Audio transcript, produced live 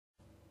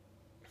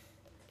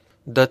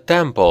The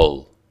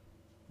Temple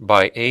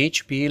by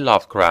H.P.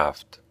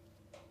 Lovecraft.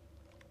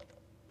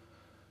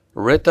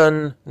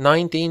 Written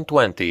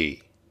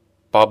 1920.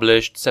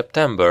 Published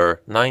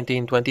September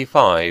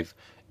 1925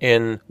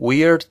 in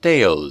Weird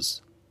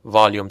Tales,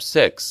 Volume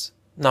 6,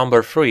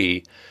 Number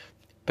 3,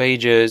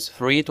 pages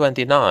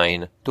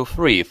 329 to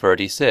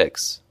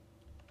 336.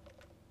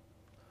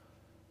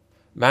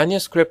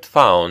 Manuscript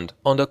found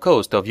on the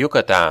coast of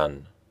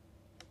Yucatan.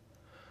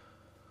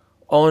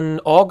 On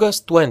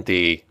August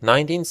 20,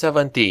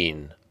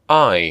 1917,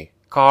 I,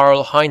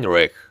 Karl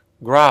Heinrich,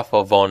 Graf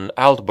of von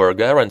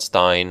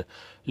Altberg-Ehrenstein,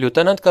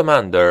 Lieutenant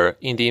Commander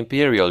in the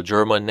Imperial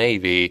German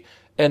Navy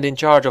and in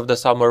charge of the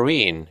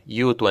submarine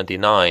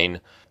U-29,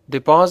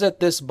 deposit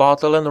this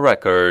bottle and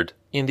record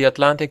in the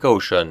Atlantic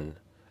Ocean,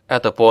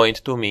 at a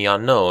point to me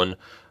unknown,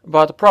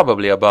 but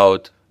probably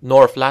about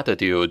north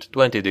latitude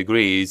 20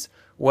 degrees,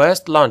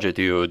 west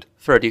longitude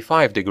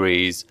 35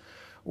 degrees,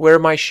 where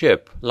my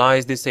ship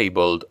lies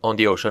disabled on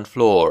the ocean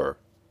floor.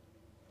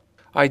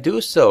 I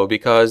do so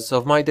because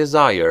of my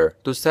desire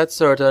to set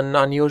certain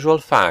unusual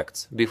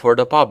facts before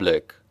the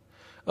public,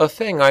 a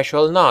thing I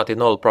shall not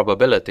in all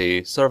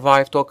probability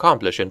survive to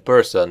accomplish in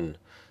person,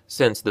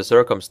 since the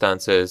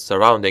circumstances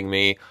surrounding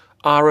me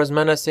are as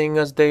menacing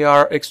as they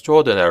are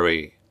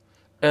extraordinary,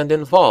 and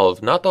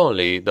involve not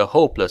only the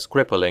hopeless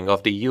crippling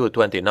of the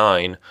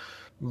U-29,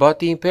 but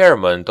the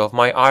impairment of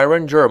my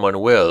iron German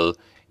will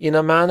in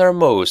a manner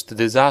most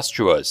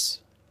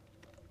disastrous.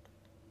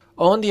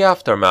 On the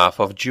aftermath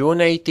of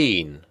June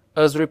 18,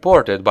 as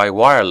reported by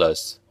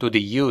wireless to the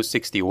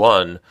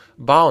U-61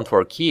 bound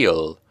for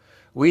Kiel,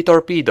 we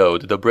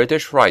torpedoed the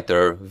British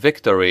freighter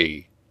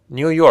Victory,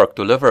 New York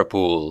to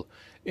Liverpool,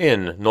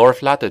 in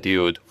north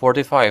latitude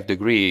 45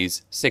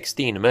 degrees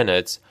 16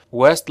 minutes,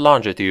 west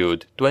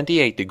longitude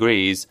 28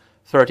 degrees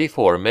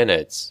 34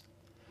 minutes,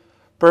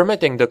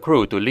 permitting the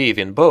crew to leave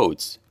in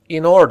boats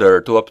in order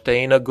to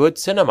obtain a good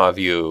cinema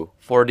view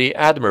for the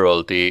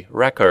Admiralty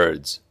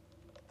records.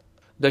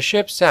 The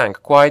ship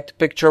sank quite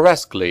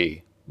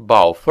picturesquely,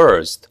 bow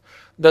first,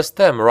 the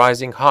stem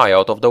rising high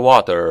out of the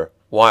water,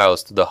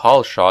 whilst the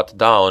hull shot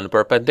down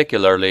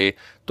perpendicularly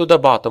to the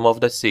bottom of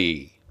the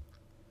sea.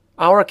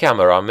 Our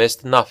camera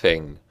missed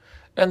nothing,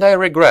 and I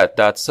regret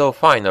that so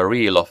fine a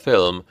reel of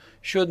film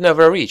should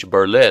never reach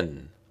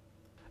Berlin.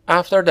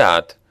 After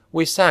that,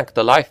 we sank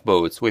the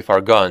lifeboats with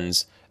our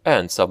guns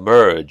and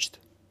submerged.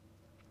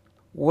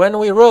 When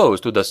we rose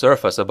to the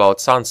surface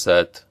about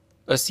sunset,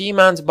 a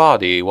seaman's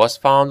body was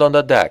found on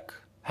the deck,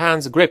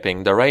 hands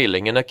gripping the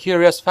railing in a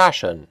curious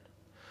fashion.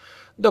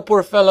 The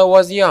poor fellow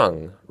was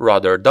young,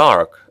 rather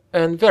dark,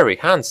 and very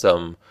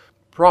handsome,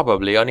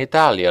 probably an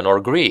Italian or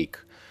Greek,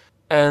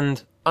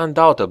 and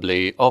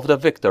undoubtedly of the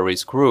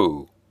Victory's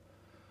crew.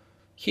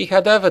 He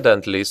had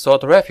evidently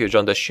sought refuge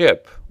on the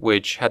ship,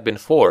 which had been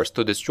forced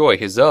to destroy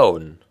his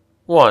own,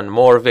 one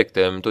more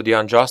victim to the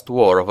unjust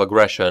war of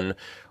aggression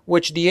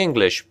which the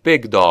English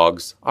pig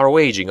dogs are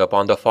waging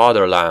upon the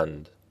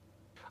fatherland.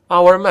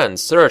 Our men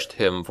searched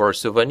him for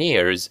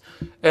souvenirs,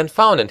 and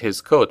found in his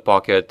coat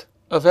pocket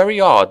a very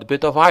odd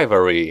bit of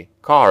ivory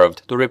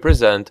carved to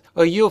represent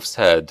a youth's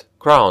head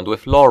crowned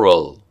with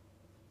laurel.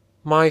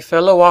 My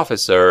fellow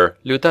officer,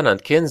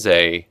 Lieutenant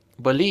Kinsey,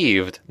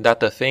 believed that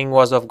the thing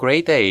was of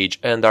great age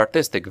and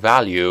artistic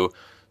value,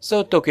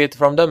 so took it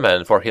from the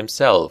men for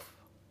himself.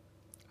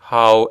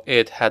 How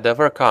it had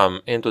ever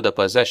come into the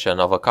possession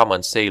of a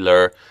common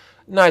sailor,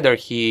 neither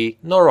he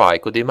nor I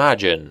could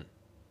imagine.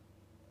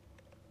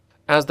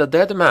 As the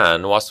dead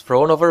man was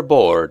thrown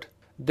overboard,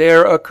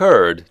 there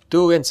occurred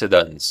two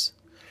incidents,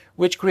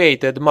 which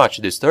created much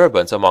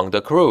disturbance among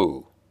the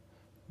crew.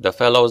 The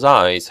fellow's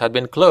eyes had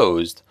been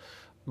closed,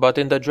 but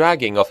in the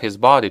dragging of his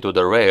body to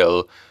the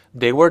rail,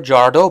 they were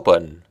jarred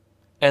open,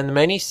 and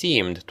many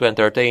seemed to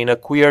entertain a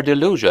queer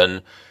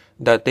delusion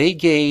that they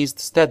gazed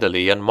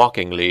steadily and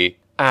mockingly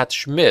at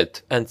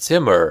Schmidt and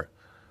Zimmer,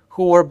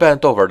 who were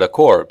bent over the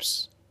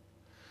corpse.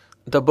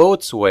 The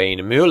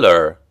boatswain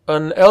Müller,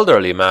 an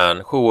elderly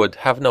man who would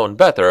have known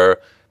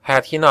better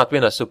had he not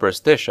been a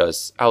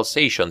superstitious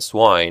Alsatian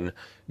swine,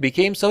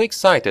 became so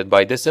excited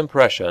by this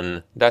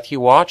impression that he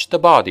watched the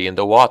body in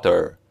the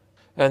water,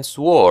 and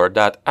swore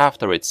that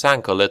after it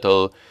sank a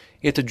little,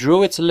 it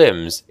drew its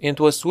limbs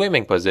into a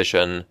swimming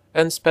position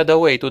and sped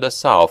away to the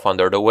south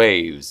under the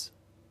waves.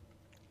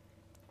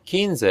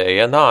 Kinsey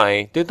and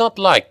I did not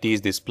like these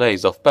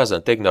displays of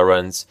peasant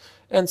ignorance,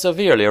 and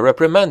severely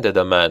reprimanded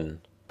the men,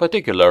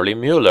 particularly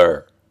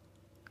Müller.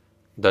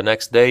 The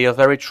next day a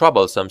very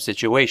troublesome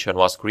situation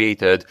was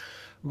created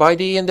by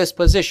the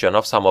indisposition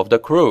of some of the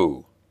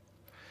crew.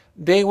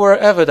 They were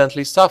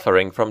evidently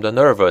suffering from the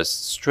nervous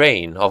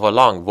strain of a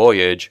long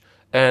voyage,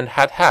 and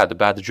had had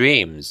bad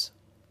dreams.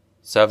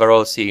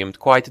 Several seemed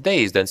quite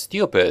dazed and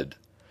stupid,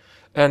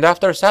 and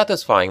after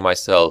satisfying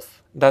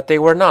myself that they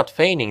were not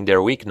feigning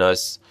their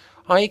weakness,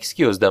 I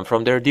excused them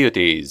from their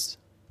duties.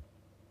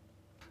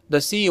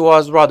 The sea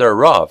was rather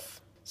rough,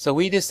 so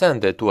we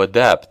descended to a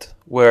depth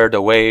where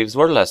the waves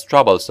were less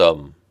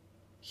troublesome.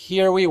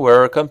 Here we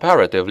were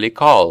comparatively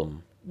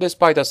calm,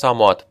 despite a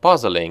somewhat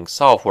puzzling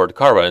southward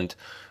current,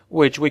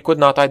 which we could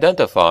not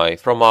identify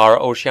from our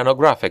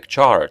oceanographic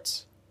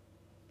charts.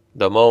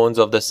 The moans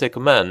of the sick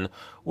men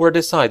were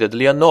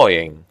decidedly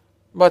annoying,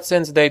 but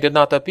since they did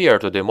not appear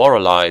to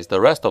demoralize the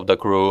rest of the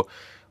crew,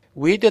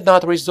 we did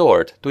not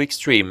resort to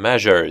extreme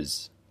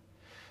measures.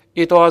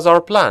 It was our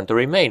plan to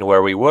remain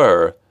where we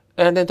were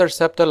and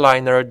intercept the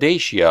liner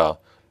Dacia,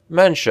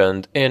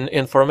 mentioned in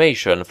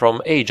information from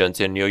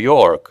agents in New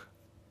York.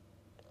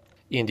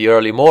 In the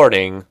early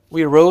morning,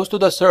 we rose to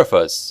the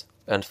surface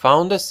and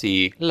found the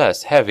sea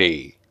less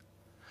heavy.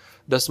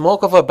 The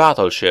smoke of a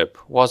battleship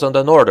was on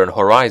the northern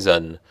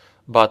horizon,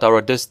 but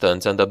our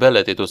distance and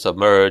ability to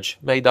submerge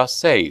made us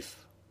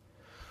safe.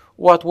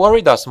 What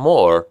worried us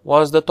more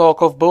was the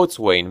talk of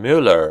boatswain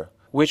Müller,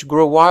 which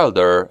grew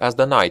wilder as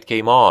the night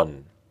came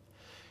on.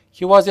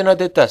 He was in a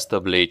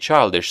detestably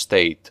childish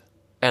state,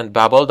 and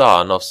babbled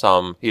on of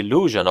some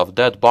illusion of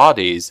dead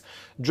bodies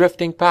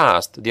drifting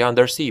past the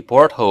undersea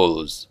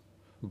portholes,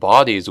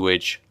 bodies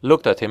which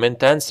looked at him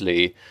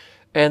intensely,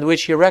 and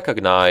which he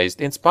recognized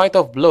in spite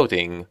of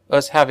bloating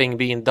as having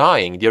been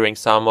dying during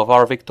some of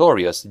our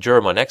victorious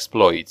German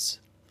exploits.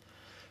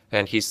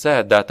 And he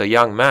said that the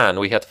young man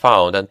we had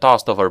found and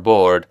tossed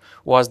overboard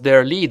was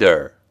their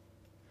leader.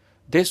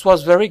 This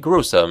was very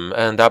gruesome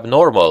and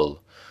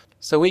abnormal,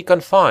 so we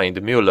confined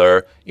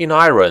Müller in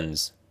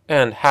irons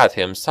and had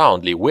him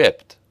soundly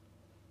whipped.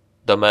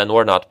 The men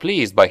were not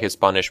pleased by his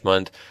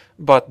punishment,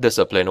 but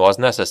discipline was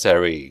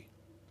necessary.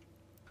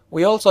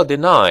 We also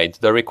denied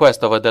the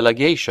request of a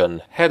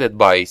delegation headed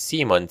by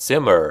Seaman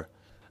Zimmer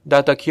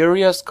that a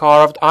curious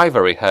carved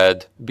ivory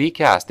head be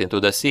cast into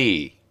the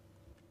sea.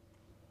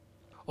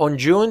 On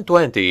June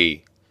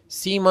 20,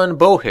 Seaman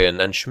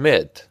Bohin and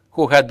Schmidt,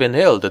 who had been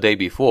ill the day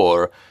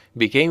before,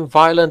 became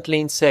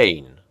violently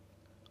insane.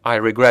 I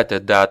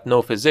regretted that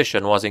no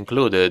physician was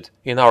included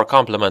in our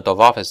complement of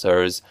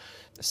officers,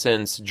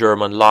 since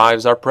German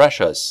lives are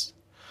precious.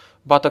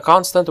 But the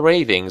constant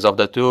ravings of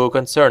the two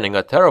concerning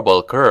a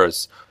terrible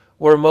curse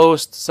were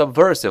most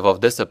subversive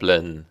of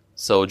discipline,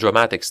 so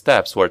dramatic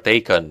steps were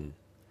taken.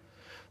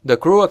 The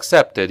crew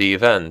accepted the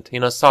event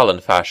in a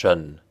sullen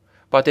fashion,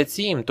 but it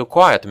seemed to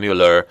quiet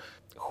Müller,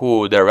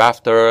 who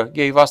thereafter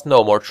gave us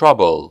no more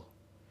trouble.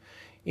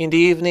 In the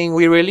evening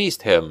we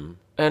released him,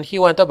 and he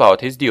went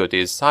about his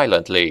duties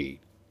silently.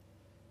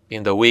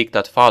 In the week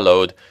that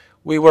followed,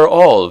 we were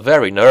all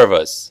very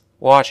nervous,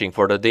 watching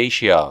for the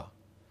Dacia.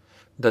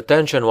 The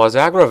tension was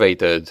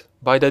aggravated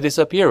by the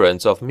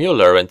disappearance of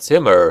Müller and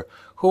Zimmer,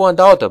 who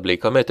undoubtedly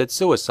committed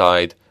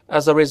suicide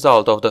as a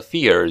result of the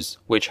fears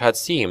which had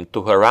seemed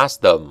to harass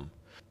them,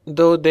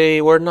 though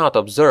they were not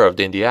observed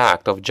in the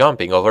act of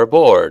jumping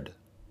overboard.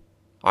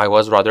 I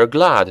was rather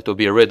glad to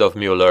be rid of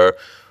Müller,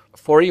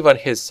 for even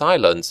his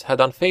silence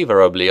had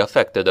unfavorably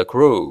affected the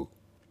crew.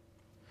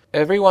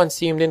 Everyone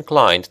seemed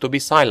inclined to be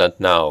silent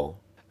now,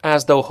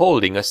 as though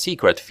holding a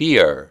secret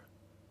fear.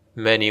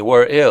 Many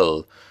were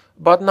ill,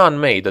 but none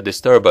made a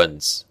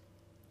disturbance.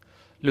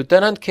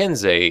 Lieutenant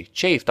Kinsey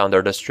chafed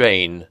under the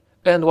strain,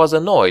 and was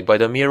annoyed by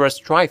the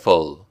merest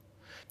trifle,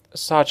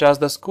 such as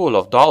the school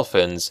of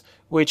dolphins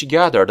which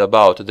gathered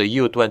about the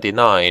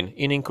U-29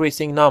 in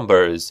increasing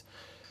numbers,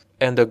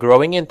 and the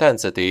growing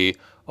intensity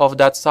of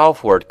that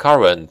southward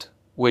current,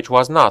 which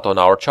was not on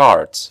our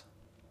charts.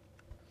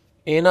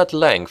 It at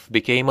length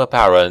became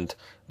apparent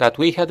that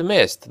we had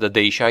missed the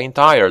Dacia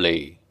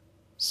entirely.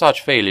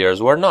 Such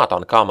failures were not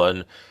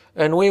uncommon,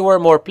 and we were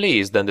more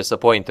pleased than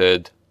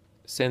disappointed,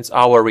 since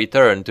our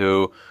return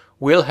to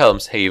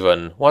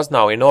Wilhelmshaven was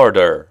now in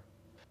order.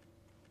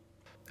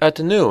 At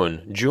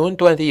noon, June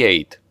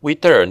 28, we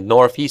turned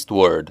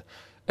northeastward,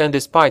 and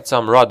despite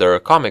some rather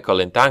comical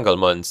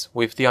entanglements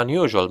with the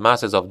unusual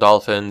masses of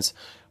dolphins,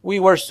 we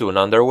were soon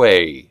under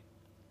way.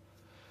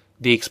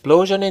 The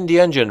explosion in the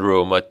engine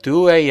room at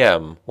 2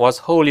 a.m. was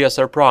wholly a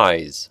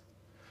surprise.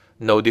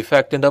 No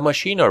defect in the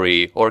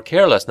machinery or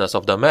carelessness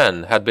of the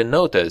men had been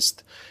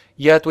noticed,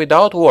 yet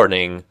without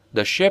warning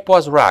the ship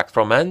was racked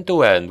from end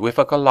to end with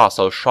a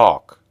colossal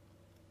shock.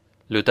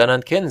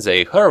 Lieutenant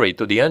Kinsey hurried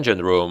to the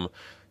engine room,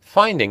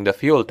 finding the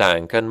fuel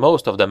tank and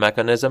most of the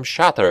mechanism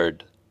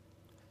shattered.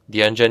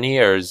 The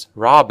engineers,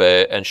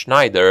 Rabe and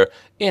Schneider,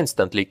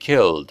 instantly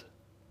killed.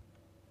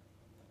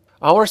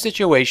 Our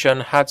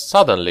situation had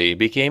suddenly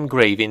become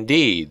grave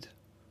indeed,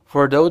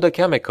 for though the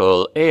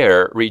chemical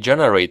air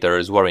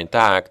regenerators were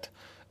intact,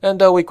 and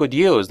though we could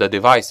use the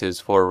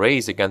devices for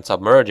raising and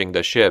submerging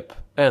the ship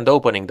and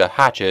opening the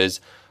hatches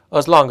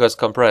as long as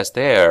compressed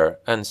air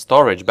and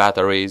storage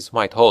batteries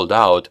might hold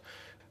out,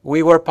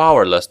 we were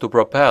powerless to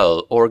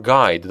propel or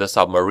guide the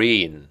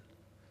submarine.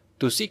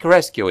 To seek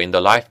rescue in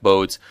the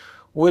lifeboats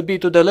would be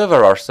to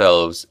deliver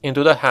ourselves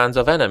into the hands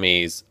of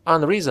enemies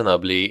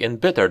unreasonably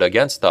embittered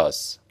against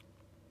us.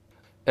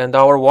 And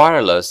our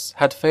wireless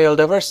had failed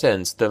ever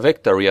since the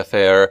Victory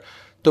affair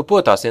to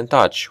put us in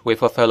touch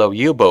with a fellow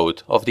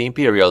U-boat of the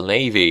Imperial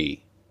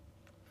Navy.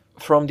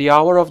 From the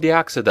hour of the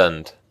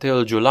accident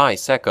till July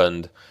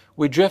 2nd,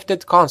 we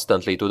drifted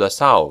constantly to the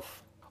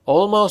south,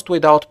 almost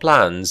without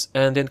plans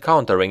and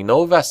encountering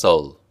no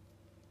vessel.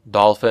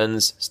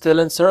 Dolphins still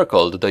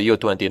encircled the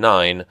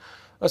U-29,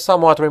 a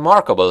somewhat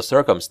remarkable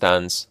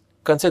circumstance,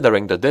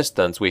 considering the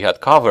distance we had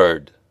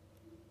covered.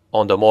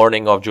 On the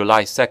morning of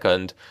July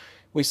 2nd,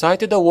 we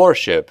sighted a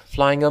warship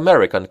flying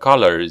American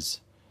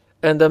colors,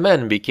 and the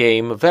men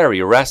became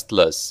very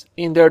restless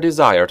in their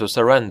desire to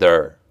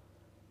surrender.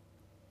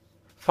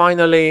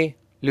 Finally,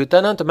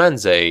 Lieutenant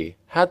Menzies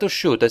had to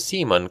shoot a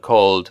seaman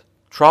called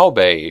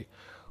Traube,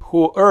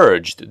 who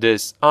urged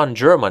this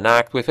un-German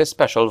act with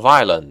especial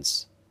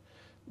violence.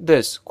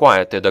 This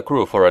quieted the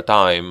crew for a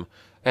time,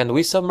 and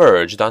we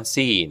submerged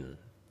unseen.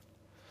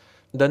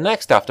 The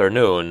next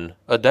afternoon,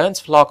 a dense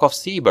flock of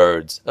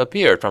seabirds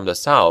appeared from the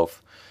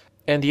south,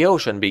 and the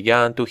ocean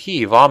began to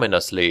heave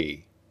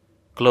ominously.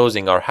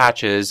 Closing our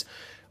hatches,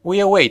 we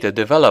awaited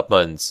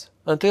developments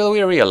until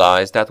we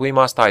realized that we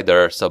must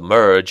either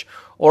submerge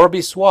or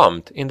be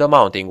swamped in the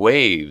mounting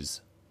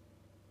waves.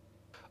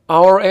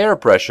 Our air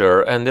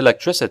pressure and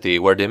electricity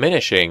were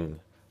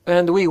diminishing,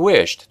 and we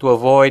wished to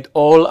avoid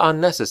all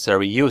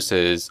unnecessary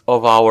uses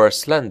of our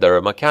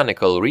slender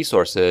mechanical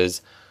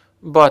resources,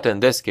 but in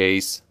this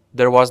case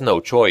there was no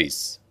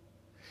choice.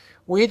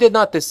 We did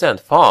not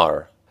descend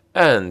far,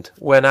 and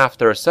when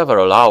after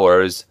several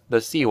hours the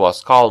sea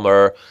was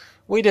calmer,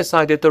 we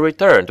decided to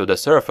return to the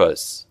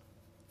surface.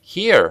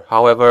 Here,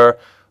 however,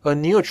 a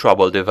new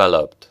trouble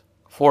developed,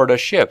 for the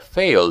ship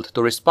failed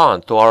to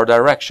respond to our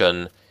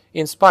direction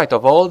in spite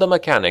of all the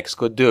mechanics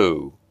could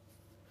do.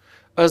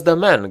 As the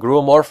men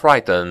grew more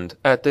frightened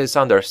at this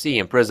undersea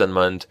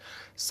imprisonment,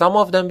 some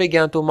of them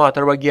began to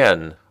mutter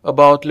again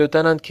about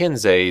Lieutenant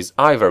Kinsey's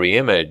ivory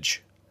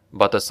image,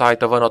 but the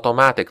sight of an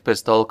automatic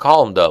pistol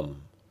calmed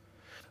them.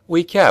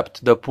 We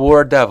kept the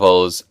poor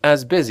devils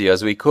as busy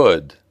as we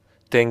could,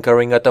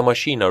 tinkering at the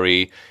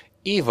machinery,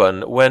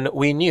 even when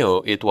we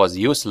knew it was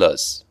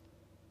useless.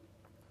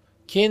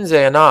 Kinsey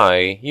and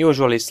I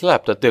usually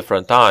slept at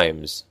different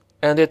times,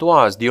 and it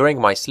was during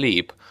my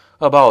sleep,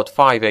 about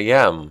 5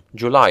 a.m.,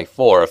 July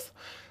 4th,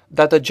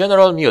 that a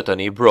general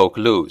mutiny broke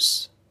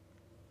loose.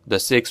 The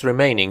 6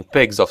 remaining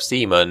pigs of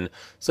seamen,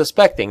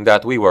 suspecting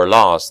that we were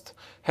lost,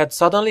 had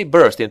suddenly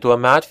burst into a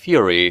mad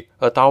fury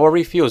at our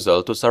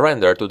refusal to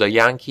surrender to the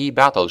Yankee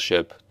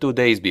battleship 2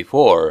 days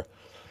before,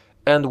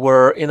 and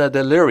were in a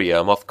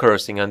delirium of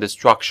cursing and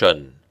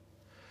destruction.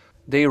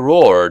 They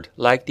roared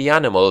like the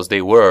animals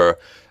they were,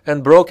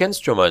 and broke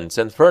instruments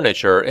and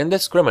furniture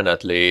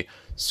indiscriminately,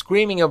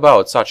 screaming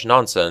about such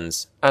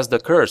nonsense as the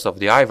curse of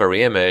the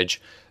ivory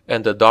image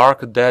and the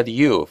dark dead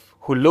youth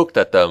who looked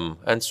at them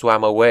and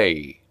swam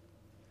away.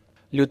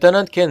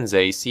 Lieutenant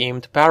Kinsey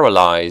seemed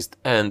paralyzed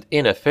and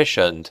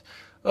inefficient,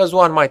 as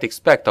one might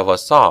expect of a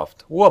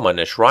soft,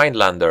 womanish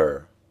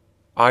Rhinelander.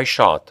 I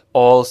shot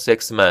all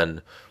 6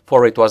 men,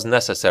 for it was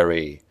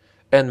necessary,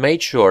 and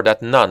made sure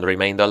that none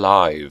remained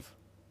alive.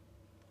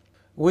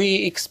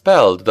 We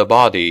expelled the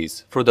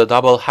bodies through the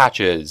double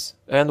hatches,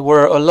 and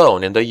were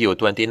alone in the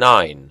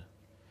U-29.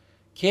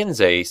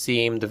 Kinsey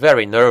seemed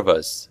very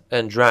nervous,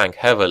 and drank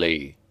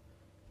heavily.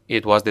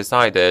 It was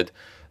decided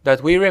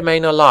that we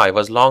remain alive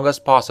as long as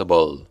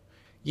possible,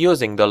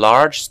 using the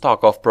large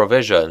stock of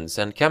provisions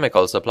and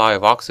chemical supply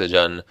of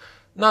oxygen,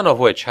 none of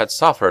which had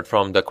suffered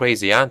from the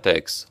crazy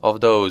antics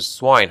of those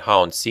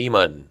swine-hound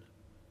seamen.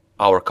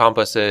 Our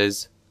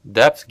compasses,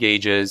 depth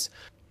gauges,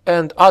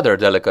 and other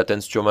delicate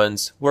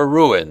instruments were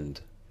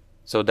ruined,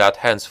 so that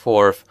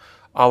henceforth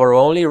our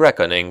only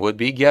reckoning would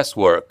be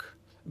guesswork,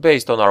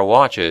 based on our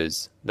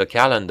watches, the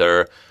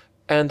calendar,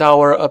 and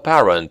our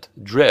apparent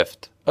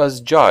drift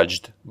as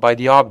judged by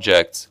the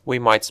objects we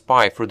might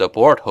spy through the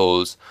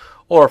portholes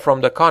or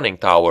from the conning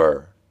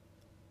tower.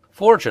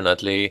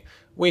 Fortunately,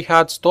 we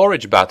had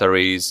storage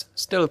batteries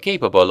still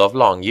capable of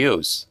long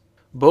use,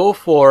 both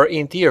for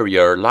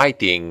interior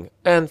lighting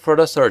and for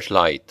the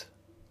searchlight.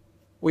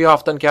 We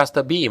often cast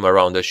a beam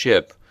around the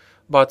ship,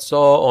 but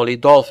saw only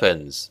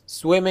dolphins,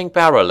 swimming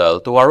parallel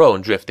to our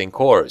own drifting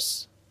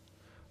course.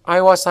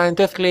 I was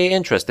scientifically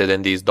interested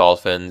in these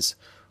dolphins,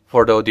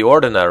 for though the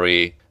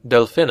ordinary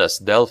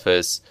Delphinus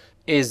delphis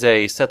is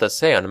a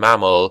cetacean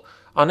mammal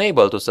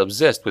unable to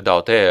subsist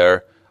without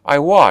air, I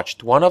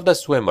watched one of the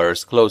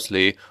swimmers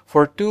closely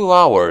for 2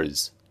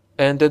 hours,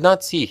 and did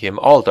not see him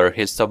alter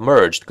his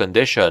submerged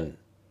condition.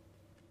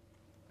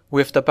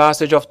 With the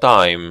passage of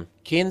time,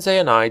 Kinsey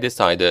and I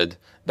decided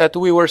that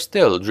we were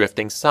still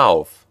drifting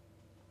south,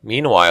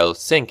 meanwhile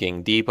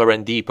sinking deeper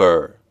and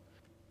deeper.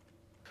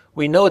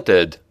 We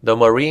noted the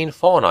marine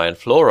fauna and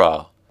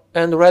flora,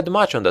 and read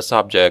much on the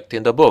subject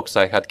in the books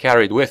I had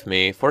carried with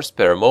me for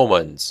spare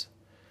moments.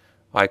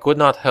 I could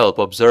not help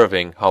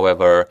observing,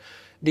 however,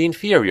 the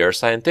inferior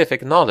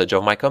scientific knowledge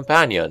of my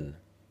companion.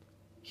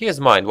 His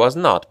mind was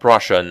not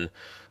Prussian,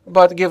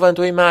 but given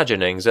to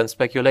imaginings and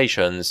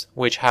speculations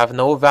which have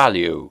no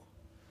value.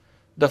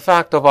 The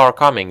fact of our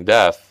coming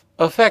death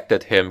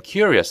affected him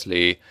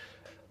curiously,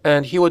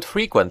 and he would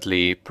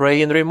frequently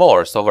pray in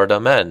remorse over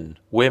the men,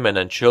 women,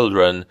 and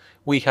children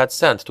we had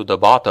sent to the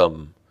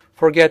bottom,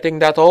 forgetting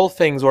that all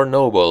things were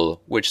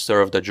noble which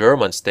served the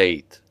German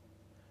state.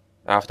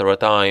 After a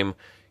time,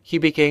 he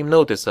became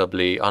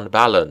noticeably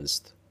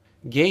unbalanced,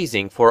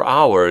 gazing for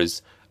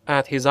hours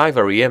at his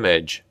ivory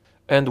image,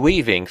 and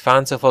weaving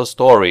fanciful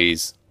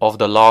stories of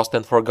the lost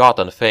and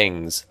forgotten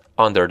things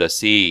under the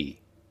sea.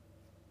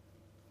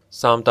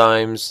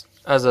 Sometimes,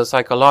 as a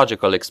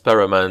psychological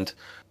experiment,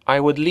 I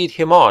would lead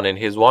him on in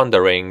his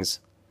wanderings,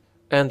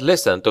 and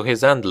listen to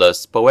his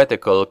endless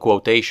poetical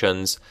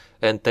quotations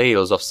and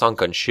tales of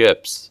sunken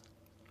ships.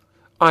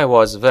 I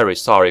was very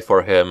sorry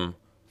for him,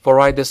 for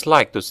I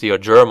disliked to see a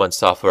German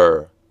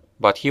suffer,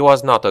 but he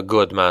was not a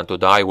good man to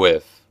die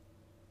with.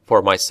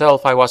 For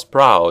myself I was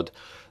proud,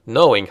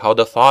 knowing how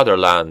the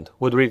fatherland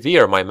would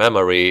revere my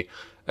memory,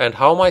 and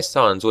how my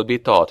sons would be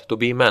taught to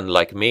be men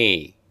like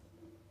me.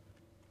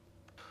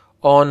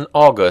 On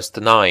August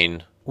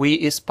 9,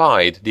 we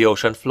espied the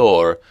ocean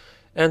floor,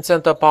 and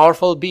sent a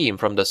powerful beam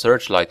from the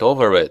searchlight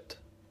over it.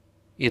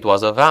 It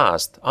was a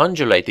vast,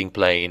 undulating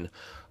plain,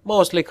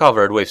 mostly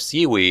covered with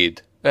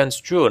seaweed, and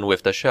strewn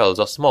with the shells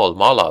of small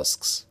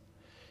mollusks.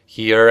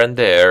 Here and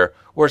there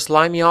were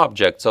slimy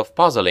objects of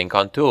puzzling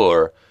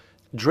contour,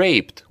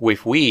 draped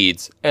with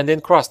weeds and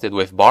encrusted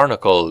with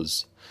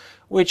barnacles,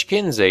 which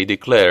Kinsey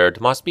declared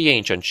must be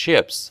ancient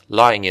ships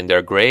lying in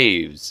their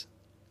graves.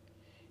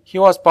 He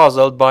was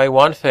puzzled by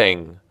one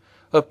thing,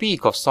 a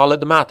peak of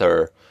solid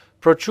matter,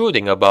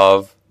 protruding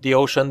above the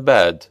ocean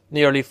bed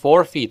nearly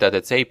 4 feet at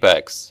its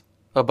apex,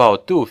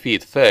 about 2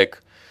 feet thick,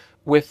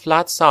 with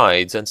flat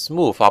sides and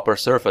smooth upper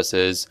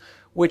surfaces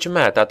which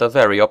met at a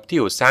very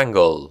obtuse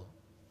angle.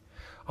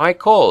 I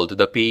called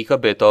the peak a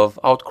bit of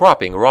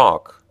outcropping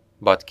rock,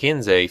 but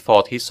Kinsey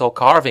thought he saw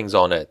carvings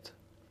on it.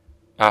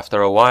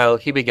 After a while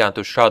he began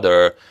to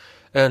shudder,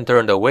 and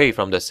turned away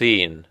from the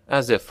scene,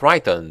 as if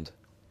frightened,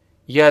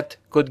 yet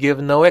could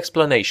give no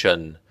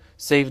explanation,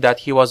 save that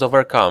he was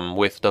overcome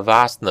with the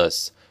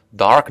vastness,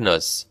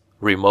 darkness,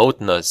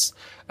 remoteness,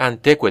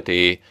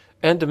 antiquity,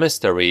 and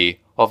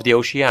mystery of the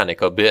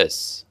oceanic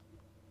abyss.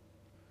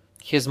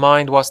 His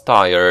mind was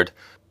tired,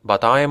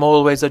 but I am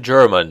always a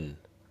German,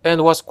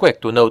 and was quick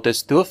to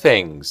notice 2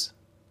 things.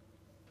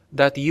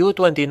 That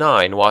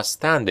U-29 was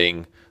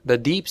standing the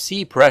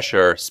deep-sea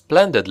pressure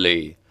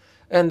splendidly,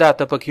 and that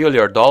the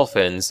peculiar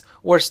dolphins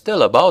were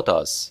still about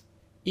us,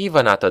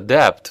 even at a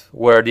depth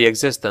where the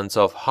existence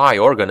of high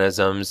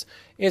organisms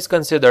is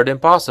considered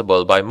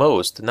impossible by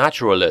most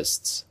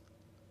naturalists.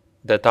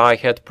 That I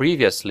had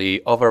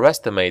previously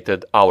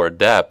overestimated our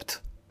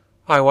depth,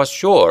 I was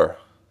sure,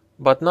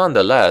 but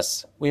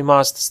nonetheless we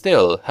must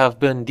still have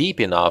been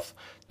deep enough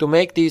to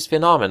make these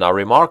phenomena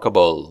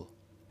remarkable.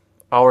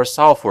 Our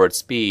southward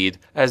speed,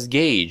 as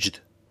gauged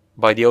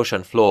by the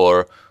ocean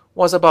floor,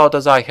 was about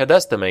as I had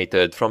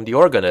estimated from the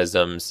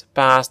organisms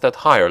passed at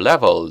higher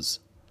levels.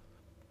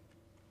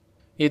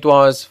 It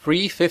was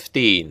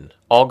 3:15,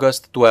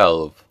 August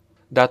 12,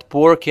 that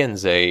poor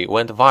Kinsey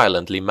went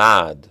violently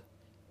mad.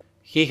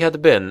 He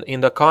had been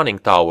in the conning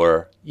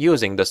tower,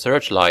 using the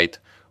searchlight,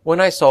 when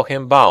I saw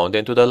him bound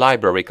into the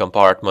library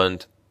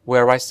compartment,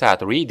 where I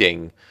sat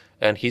reading,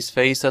 and his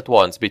face at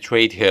once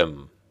betrayed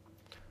him.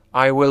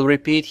 I will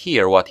repeat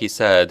here what he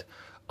said,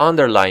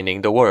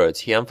 underlining the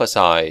words he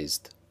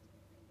emphasized.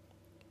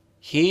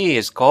 "He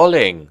is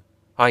calling!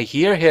 I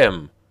hear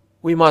him!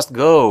 We must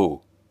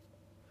go!"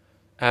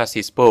 As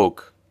he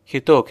spoke, he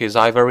took his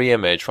ivory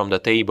image from the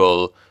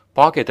table,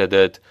 pocketed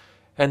it,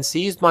 and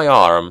seized my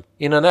arm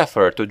in an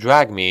effort to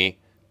drag me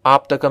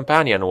up the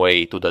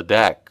companionway to the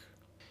deck.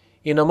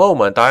 In a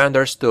moment I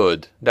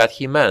understood that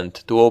he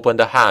meant to open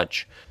the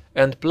hatch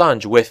and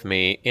plunge with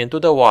me into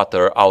the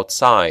water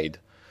outside,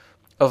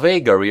 a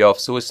vagary of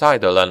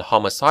suicidal and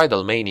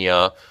homicidal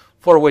mania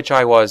for which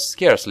I was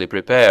scarcely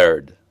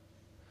prepared.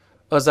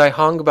 As I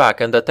hung back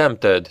and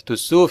attempted to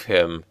soothe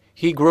him,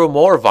 he grew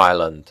more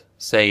violent,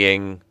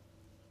 saying,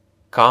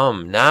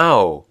 "Come,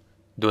 now!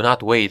 Do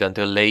not wait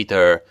until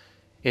later.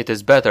 It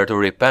is better to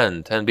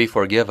repent and be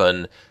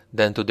forgiven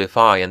than to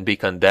defy and be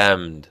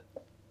condemned."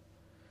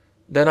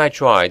 Then I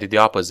tried the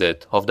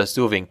opposite of the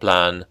soothing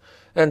plan,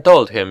 and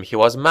told him he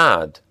was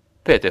mad,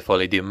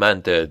 pitifully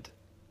demented.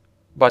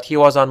 But he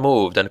was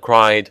unmoved and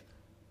cried,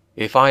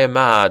 "If I am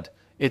mad,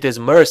 it is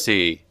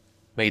mercy.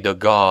 May the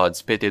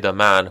gods pity the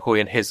man who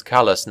in his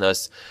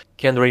callousness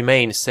can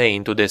remain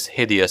sane to this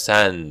hideous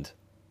end.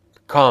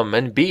 Come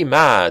and be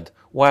mad,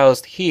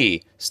 whilst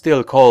he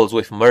still calls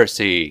with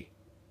mercy."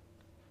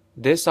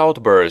 This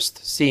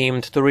outburst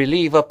seemed to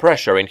relieve a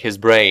pressure in his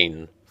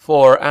brain,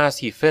 for as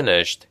he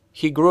finished,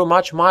 he grew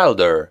much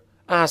milder,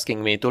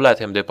 asking me to let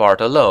him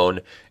depart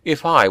alone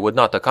if I would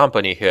not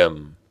accompany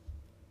him.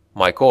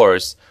 My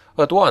course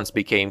at once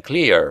became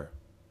clear.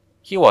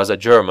 He was a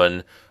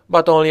German,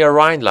 but only a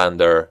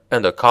Rhinelander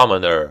and a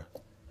commoner,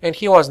 and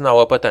he was now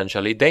a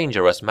potentially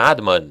dangerous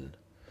madman.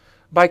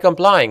 By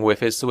complying with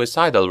his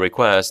suicidal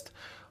request,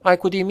 I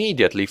could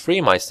immediately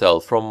free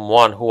myself from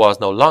one who was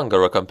no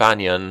longer a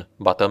companion,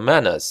 but a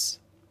menace.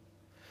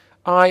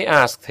 I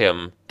asked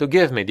him to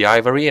give me the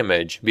ivory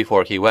image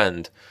before he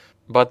went,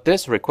 but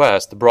this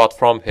request brought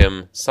from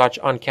him such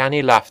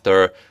uncanny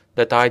laughter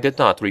that I did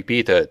not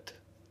repeat it.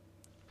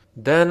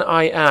 Then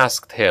I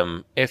asked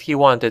him if he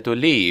wanted to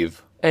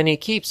leave any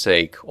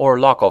keepsake or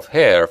lock of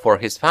hair for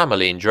his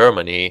family in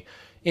Germany,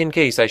 in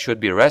case I should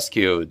be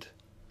rescued.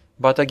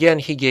 but again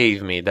he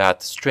gave me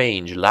that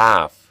strange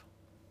laugh.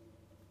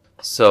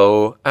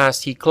 So,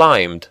 as he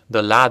climbed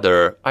the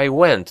ladder, I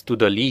went to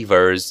the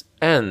levers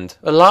and,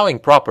 allowing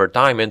proper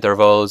time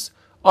intervals,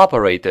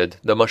 operated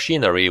the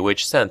machinery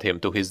which sent him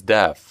to his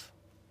death.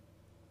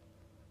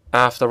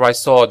 After I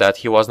saw that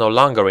he was no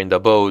longer in the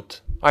boat,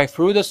 I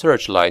threw the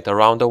searchlight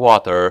around the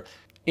water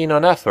in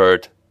an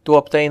effort to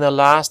obtain a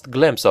last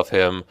glimpse of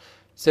him,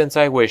 since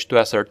I wished to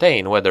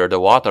ascertain whether the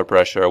water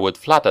pressure would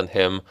flatten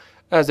him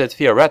as it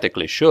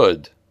theoretically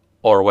should,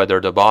 or whether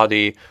the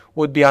body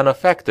would be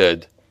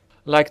unaffected,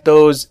 like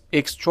those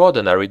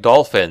extraordinary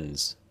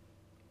dolphins.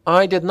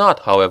 I did not,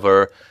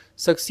 however,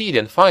 succeed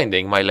in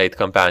finding my late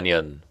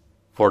companion,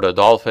 for the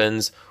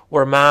dolphins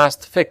were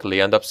massed thickly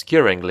and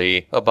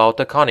obscuringly about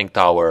the conning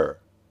tower.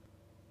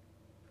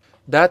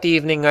 That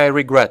evening I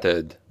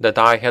regretted that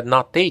I had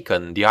not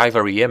taken the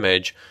ivory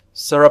image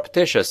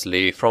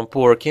surreptitiously from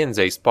poor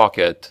Kinsey's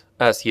pocket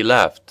as he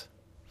left,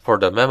 for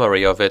the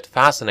memory of it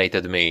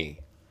fascinated me.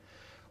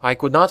 I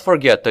could not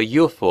forget the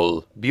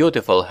youthful,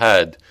 beautiful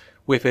head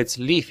with its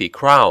leafy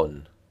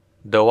crown,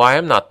 though I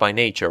am not by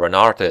nature an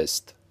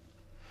artist.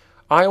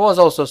 I was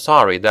also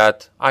sorry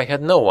that I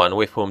had no one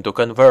with whom to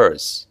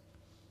converse.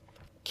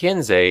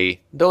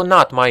 Kinsey, though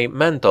not my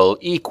mental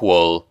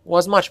equal,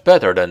 was much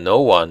better than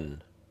no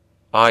one.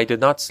 I did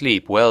not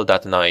sleep well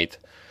that night,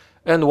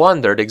 and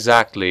wondered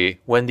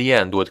exactly when the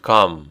end would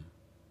come.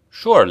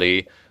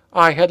 Surely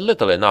I had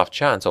little enough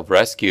chance of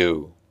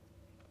rescue.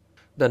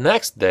 The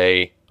next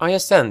day I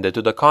ascended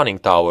to the conning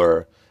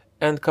tower,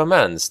 and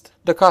commenced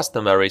the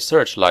customary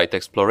searchlight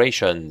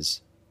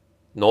explorations.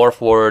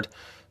 Northward,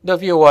 the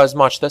view was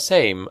much the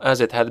same as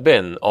it had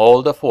been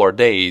all the 4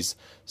 days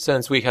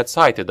since we had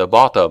sighted the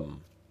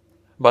bottom,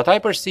 but I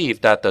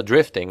perceived that the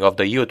drifting of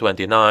the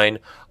U-29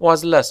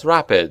 was less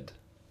rapid.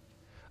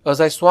 As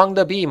I swung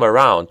the beam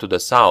around to the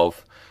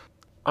south,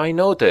 I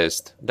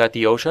noticed that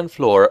the ocean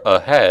floor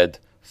ahead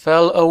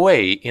fell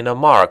away in a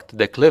marked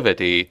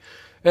declivity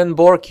and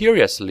bore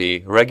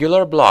curiously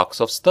regular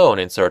blocks of stone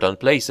in certain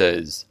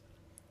places,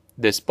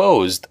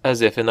 disposed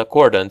as if in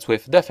accordance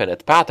with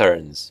definite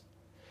patterns.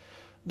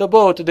 The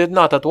boat did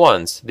not at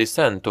once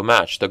descend to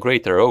match the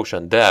greater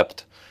ocean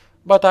depth,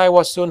 but I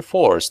was soon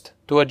forced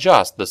to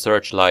adjust the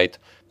searchlight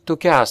to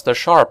cast a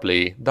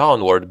sharply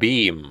downward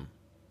beam.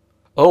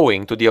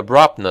 Owing to the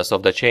abruptness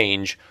of the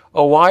change,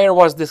 a wire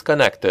was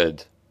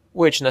disconnected,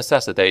 which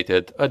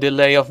necessitated a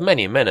delay of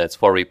many minutes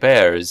for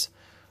repairs,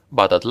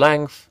 but at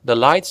length the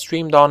light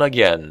streamed on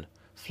again,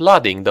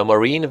 flooding the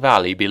marine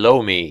valley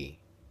below me.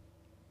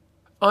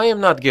 I am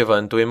not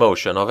given to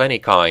emotion of any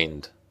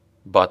kind,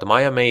 but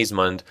my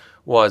amazement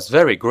was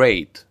very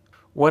great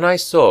when I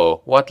saw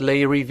what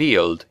lay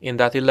revealed in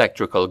that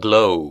electrical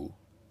glow.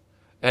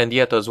 And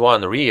yet, as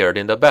one reared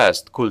in the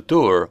best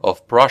Kultur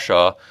of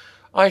Prussia,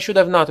 I should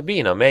have not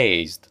been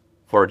amazed,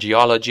 for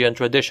geology and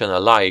tradition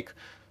alike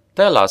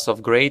tell us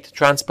of great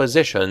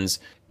transpositions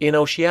in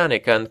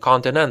oceanic and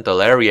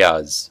continental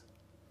areas.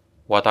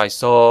 What I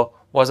saw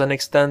was an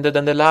extended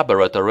and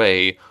elaborate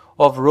array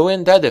of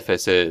ruined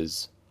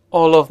edifices,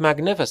 all of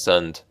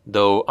magnificent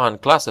though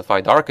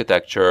unclassified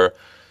architecture,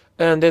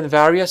 and in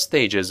various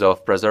stages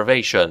of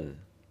preservation.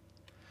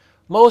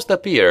 Most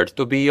appeared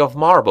to be of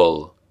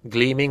marble,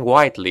 gleaming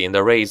whitely in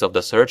the rays of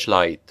the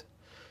searchlight,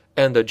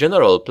 and the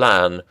general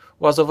plan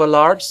was of a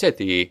large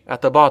city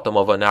at the bottom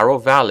of a narrow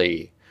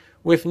valley,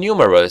 with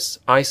numerous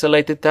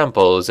isolated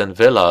temples and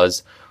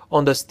villas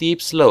on the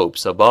steep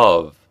slopes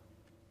above.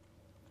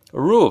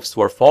 Roofs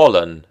were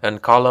fallen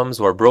and columns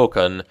were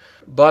broken,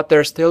 but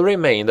there still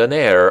remained an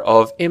air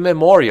of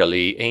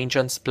immemorially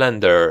ancient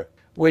splendor,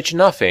 which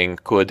nothing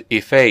could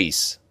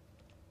efface.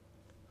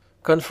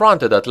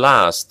 Confronted at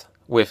last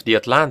with the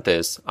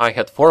Atlantis I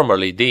had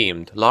formerly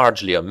deemed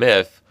largely a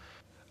myth,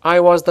 I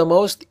was the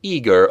most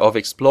eager of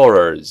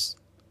explorers.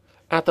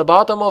 At the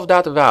bottom of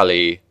that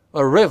valley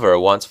a river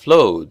once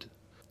flowed,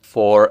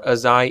 for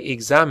as I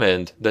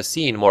examined the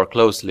scene more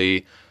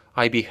closely,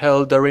 I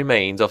beheld the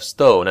remains of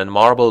stone and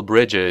marble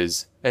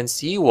bridges, and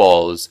sea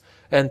walls,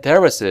 and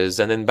terraces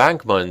and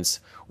embankments,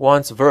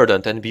 once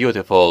verdant and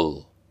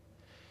beautiful.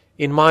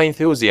 In my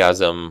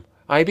enthusiasm,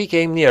 I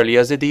became nearly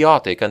as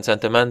idiotic and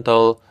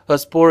sentimental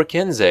as poor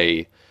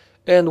Kinsey,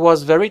 and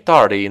was very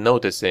tardy in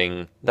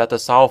noticing that the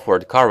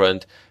southward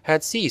current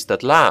had ceased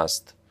at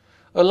last,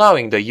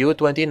 allowing the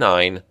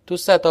U-29 to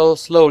settle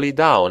slowly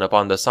down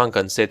upon the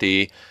sunken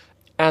city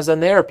as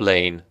an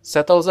airplane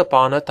settles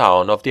upon a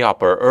town of the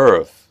upper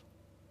earth.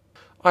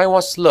 I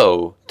was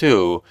slow,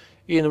 too,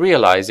 in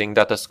realizing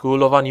that a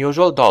school of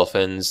unusual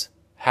dolphins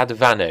had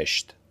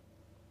vanished.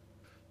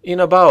 In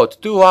about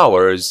 2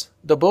 hours,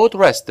 the boat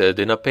rested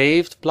in a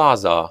paved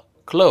plaza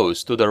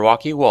close to the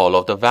rocky wall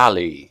of the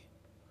valley.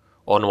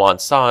 On one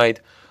side,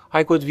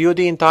 I could view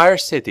the entire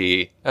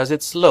city as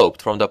it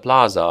sloped from the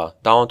plaza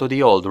down to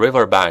the old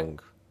river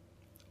bank.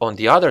 On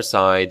the other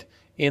side,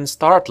 in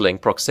startling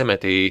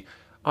proximity,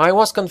 I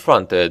was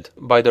confronted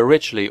by the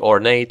richly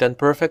ornate and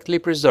perfectly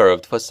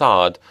preserved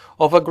facade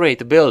of a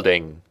great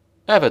building,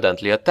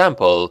 evidently a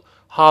temple,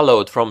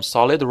 hollowed from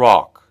solid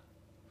rock.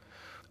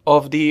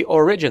 Of the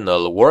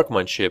original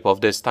workmanship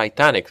of this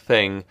titanic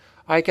thing,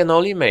 I can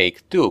only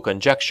make two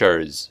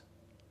conjectures.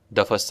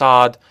 The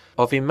facade,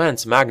 of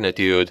immense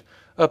magnitude,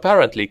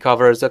 apparently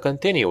covers a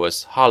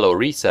continuous hollow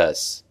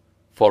recess,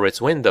 for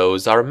its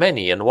windows are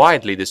many and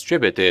widely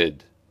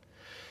distributed.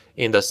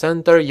 In the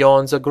center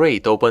yawns a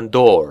great open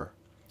door,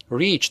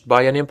 reached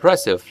by an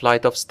impressive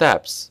flight of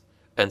steps,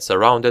 and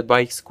surrounded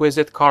by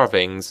exquisite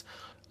carvings,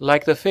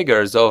 like the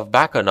figures of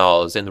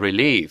bacchanals in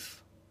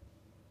relief.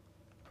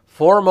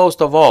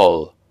 Foremost of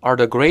all are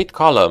the great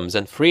columns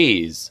and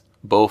frieze,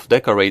 both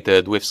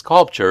decorated with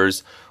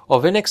sculptures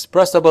of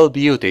inexpressible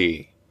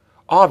beauty,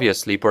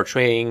 obviously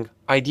portraying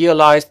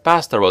idealized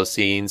pastoral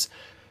scenes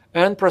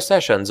and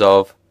processions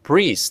of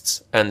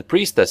priests and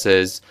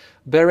priestesses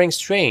bearing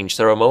strange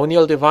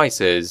ceremonial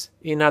devices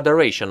in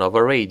adoration of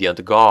a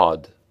radiant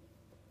god.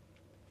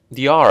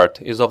 The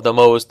art is of the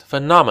most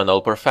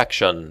phenomenal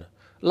perfection,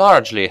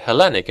 largely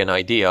Hellenic in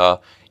idea,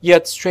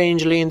 yet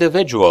strangely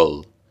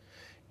individual.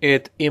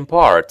 It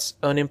imparts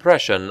an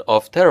impression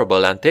of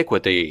terrible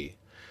antiquity,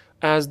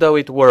 as though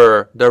it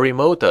were the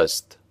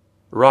remotest,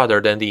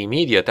 rather than the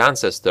immediate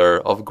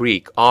ancestor of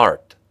Greek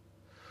art.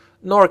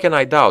 Nor can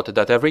I doubt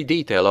that every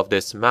detail of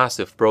this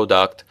massive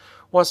product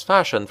was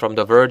fashioned from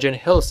the virgin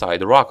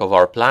hillside rock of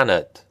our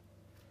planet.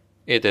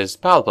 It is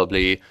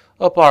palpably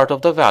a part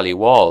of the valley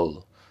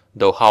wall,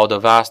 though how the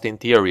vast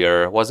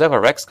interior was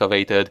ever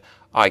excavated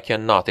I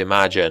cannot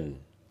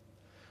imagine.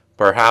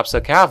 Perhaps a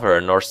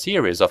cavern or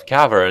series of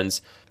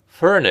caverns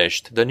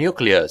furnished the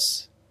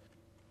nucleus.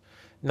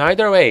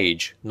 Neither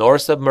age nor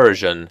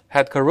submersion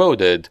had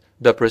corroded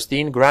the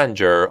pristine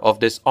grandeur of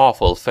this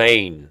awful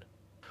fane.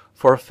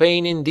 For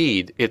fane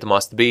indeed it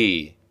must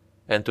be,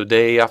 and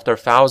today, after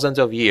thousands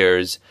of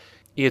years,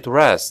 it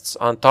rests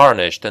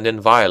untarnished and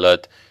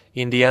inviolate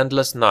in the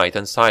endless night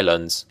and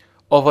silence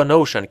of an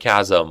ocean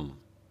chasm.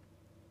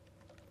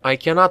 I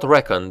cannot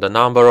reckon the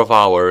number of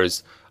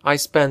hours I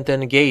spent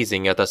in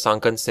gazing at the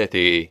sunken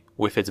city,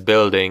 with its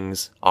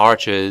buildings,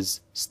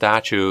 arches,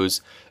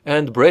 statues,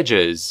 and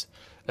bridges,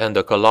 and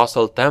the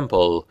colossal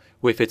temple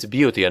with its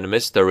beauty and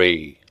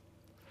mystery.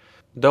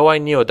 Though I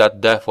knew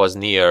that death was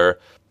near,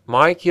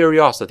 my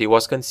curiosity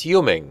was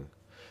consuming,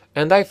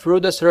 and I threw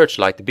the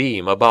searchlight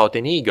beam about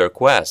in eager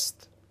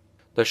quest.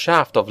 The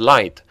shaft of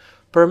light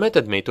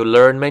permitted me to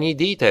learn many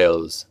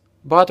details,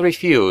 but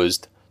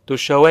refused to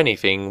show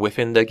anything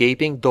within the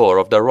gaping door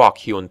of the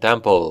rock-hewn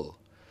temple,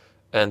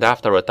 and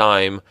after a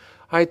time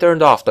I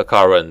turned off the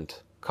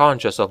current,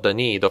 conscious of the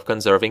need of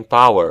conserving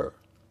power.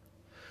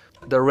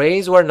 The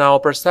rays were now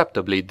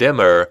perceptibly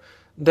dimmer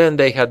than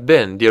they had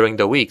been during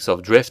the weeks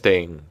of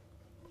drifting,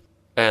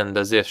 and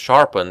as if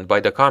sharpened by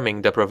the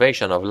coming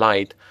deprivation of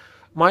light,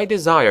 my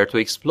desire to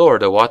explore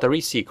the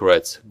watery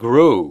secrets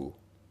grew.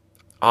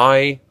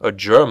 I, a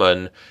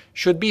German,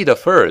 should be the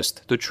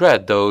first to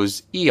tread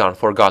those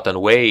eon-forgotten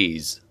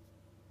ways.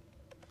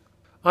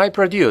 I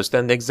produced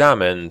and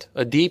examined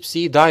a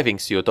deep-sea diving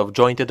suit of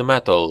jointed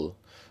metal,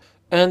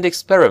 and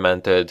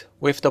experimented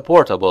with the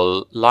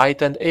portable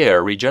light and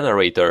air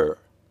regenerator.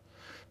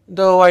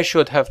 Though I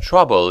should have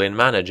trouble in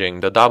managing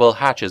the double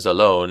hatches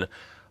alone,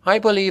 I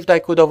believed I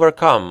could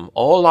overcome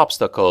all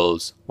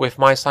obstacles with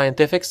my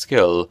scientific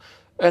skill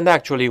and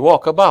actually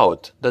walk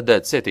about the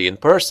dead city in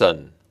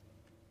person.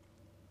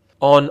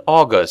 On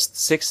August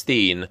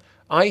 16,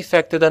 I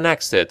effected an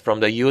exit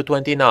from the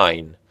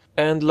U-29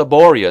 and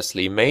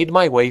laboriously made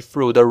my way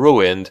through the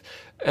ruined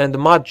and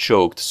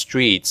mud-choked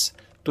streets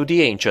to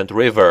the ancient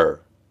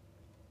river.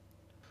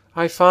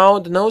 I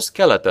found no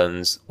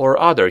skeletons or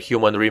other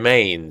human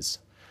remains,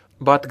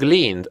 but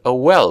gleaned a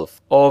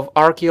wealth of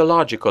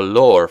archaeological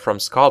lore from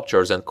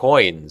sculptures and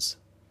coins.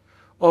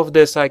 Of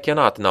this I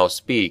cannot now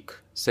speak,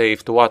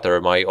 save to utter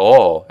my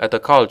awe at a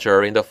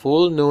culture in the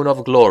full noon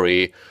of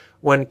glory,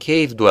 when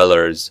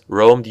cave-dwellers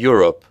roamed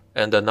Europe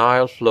and the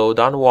Nile flowed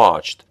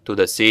unwatched to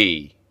the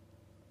sea.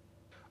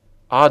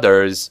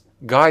 Others,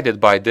 guided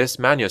by this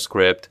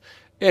manuscript,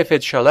 if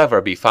it shall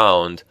ever be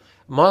found,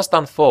 must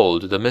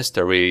unfold the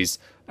mysteries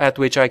at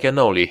which I can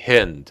only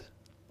hint.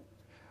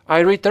 I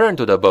returned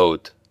to the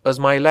boat as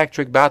my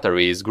electric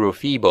batteries grew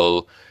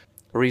feeble,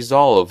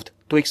 resolved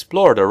to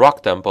explore the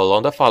rock temple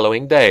on the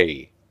following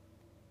day.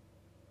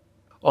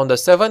 On the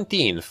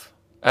 17th,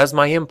 as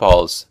my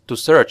impulse to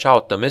search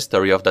out the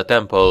mystery of the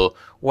temple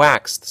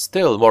waxed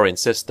still more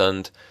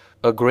insistent,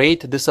 a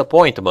great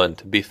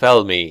disappointment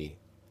befell me,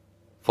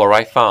 for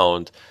I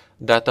found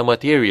that the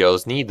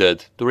materials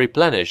needed to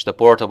replenish the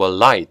portable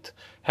light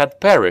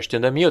had perished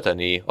in the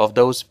mutiny of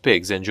those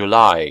pigs in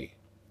July.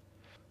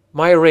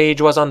 My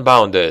rage was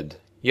unbounded,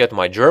 yet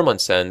my German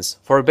sense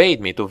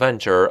forbade me to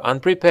venture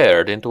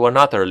unprepared into an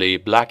utterly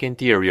black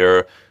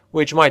interior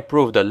which might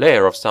prove the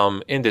lair of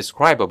some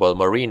indescribable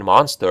marine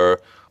monster,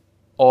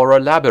 or a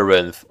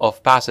labyrinth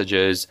of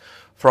passages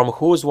from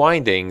whose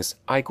windings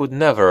I could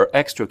never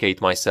extricate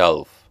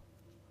myself.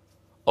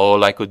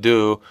 All I could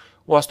do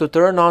was to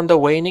turn on the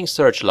waning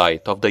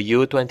searchlight of the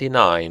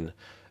U-29,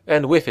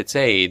 and with its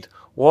aid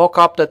walk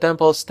up the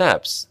temple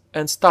steps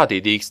and study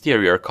the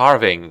exterior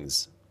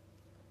carvings.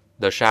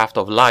 The shaft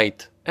of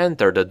light,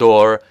 entered the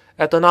door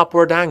at an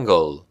upward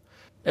angle,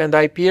 and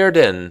I peered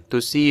in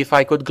to see if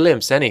I could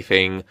glimpse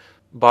anything,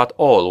 but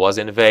all was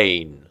in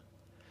vain.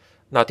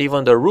 Not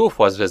even the roof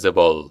was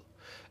visible,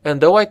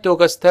 and though I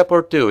took a step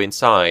or two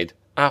inside,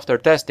 after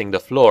testing the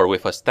floor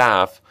with a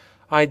staff,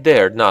 I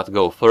dared not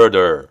go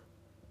further.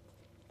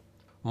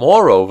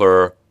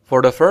 Moreover,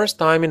 for the first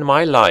time in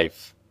my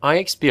life, I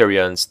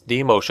experienced the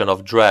emotion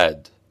of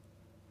dread.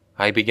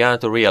 I began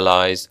to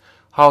realize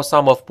how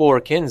some of poor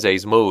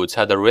Kinsey's moods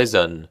had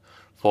arisen,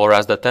 for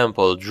as the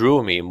temple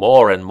drew me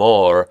more and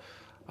more,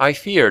 I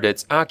feared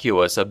its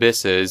aqueous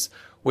abysses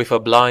with a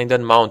blind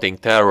and mounting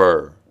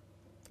terror.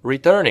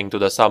 Returning to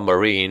the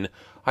submarine,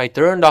 I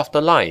turned off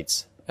the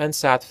lights and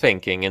sat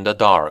thinking in the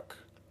dark.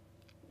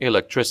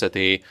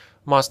 Electricity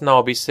must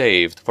now be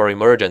saved for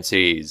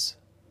emergencies.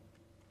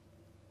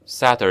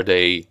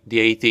 Saturday, the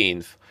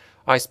 18th,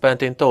 I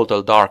spent in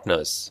total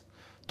darkness,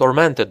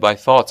 tormented by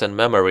thoughts and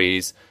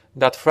memories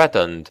that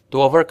threatened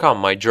to overcome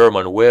my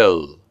German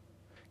will.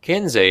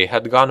 Kinsey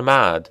had gone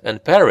mad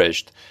and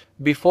perished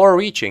before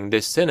reaching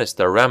this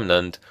sinister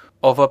remnant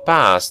of a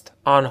past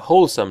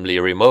unwholesomely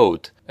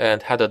remote,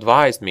 and had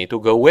advised me to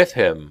go with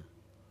him.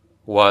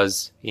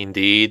 Was,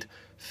 indeed,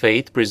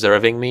 fate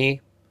preserving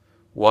me?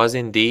 Was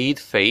indeed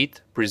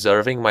fate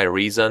preserving my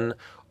reason,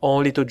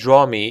 only to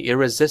draw me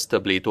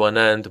irresistibly to an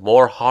end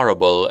more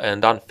horrible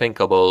and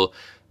unthinkable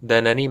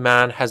than any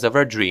man has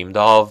ever dreamed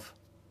of?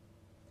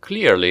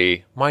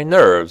 Clearly, my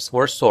nerves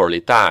were sorely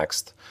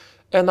taxed,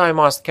 and I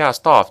must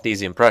cast off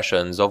these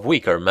impressions of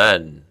weaker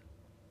men.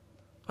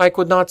 I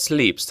could not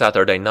sleep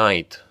Saturday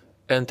night,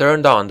 and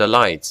turned on the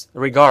lights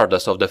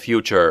regardless of the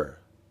future.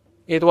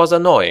 It was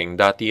annoying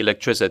that the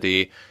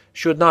electricity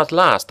should not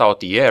last out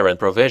the air and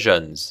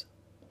provisions.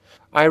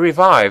 I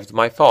revived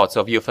my thoughts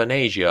of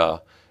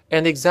euthanasia,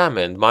 and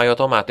examined my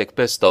automatic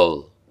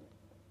pistol.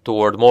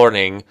 Toward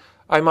morning,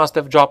 I must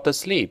have dropped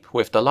asleep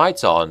with the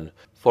lights on,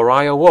 for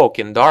I awoke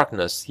in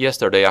darkness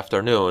yesterday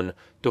afternoon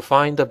to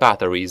find the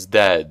batteries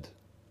dead.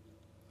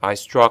 I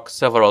struck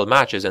several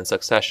matches in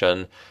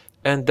succession,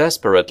 and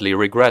desperately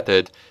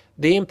regretted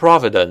the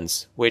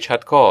improvidence which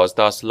had caused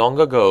us long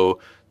ago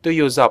to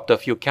use up the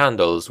few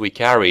candles we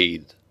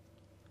carried.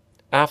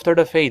 After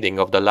the fading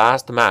of the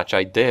last match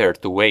I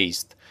dared to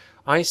waste,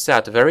 I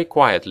sat very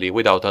quietly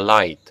without a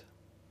light.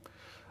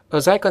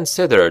 As I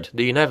considered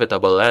the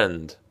inevitable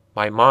end,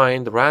 my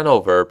mind ran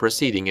over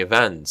preceding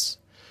events,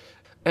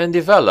 and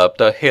developed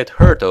a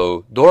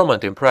hitherto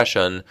dormant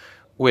impression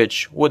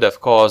which would have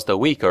caused a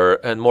weaker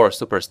and more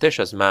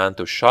superstitious man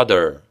to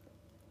shudder.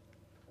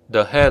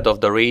 The head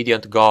of the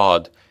radiant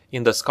god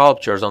in the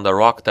sculptures on the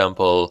rock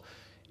temple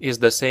is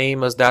the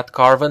same as that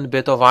carven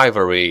bit of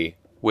ivory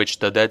which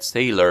the dead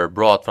sailor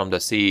brought from the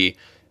sea,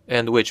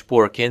 and which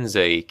poor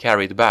Kinsey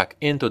carried back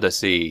into the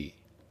sea.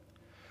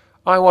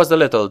 I was a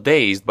little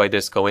dazed by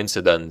this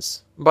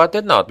coincidence, but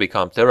did not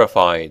become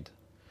terrified.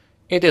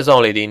 It is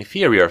only the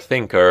inferior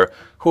thinker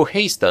who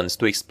hastens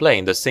to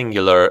explain the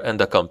singular and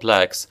the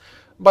complex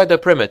by the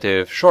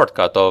primitive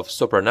shortcut of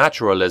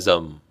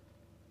supernaturalism.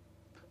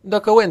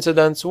 The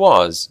coincidence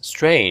was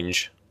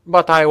strange,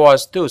 but I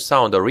was too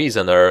sound a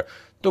reasoner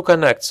to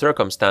connect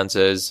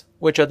circumstances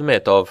which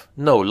admit of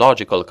no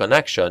logical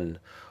connection,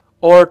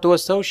 or to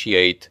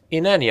associate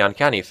in any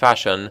uncanny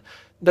fashion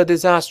the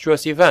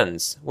disastrous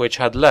events which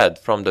had led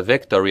from the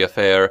Victory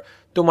affair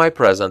to my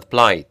present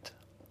plight.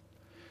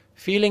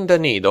 Feeling the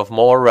need of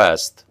more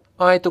rest,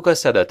 I took a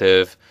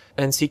sedative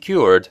and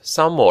secured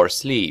some more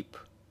sleep.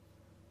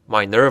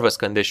 My nervous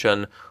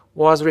condition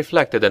was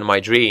reflected in my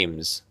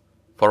dreams,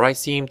 for I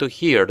seemed to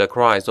hear the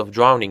cries of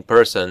drowning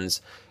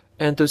persons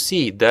and to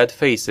see dead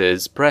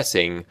faces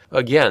pressing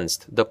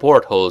against the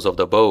portholes of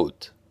the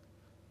boat.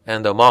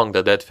 And among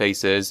the dead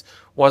faces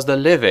was the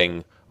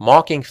living,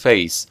 mocking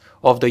face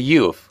of the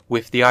youth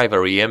with the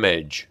ivory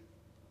image.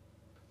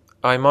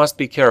 I must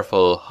be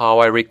careful how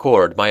I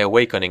record my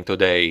awakening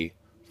today,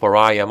 for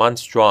I am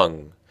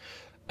unstrung,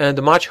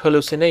 and much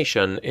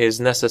hallucination is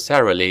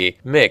necessarily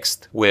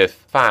mixed with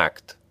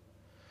fact.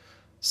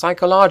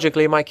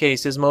 Psychologically, my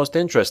case is most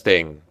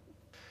interesting,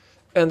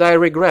 and I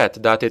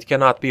regret that it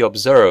cannot be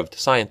observed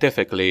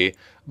scientifically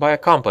by a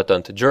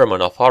competent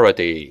German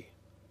authority.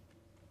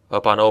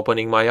 Upon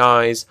opening my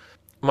eyes,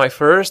 my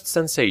first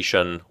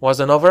sensation was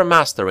an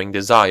overmastering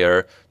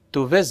desire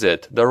to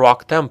visit the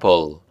rock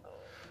temple,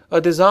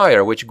 a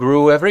desire which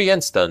grew every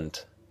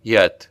instant,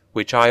 yet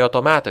which I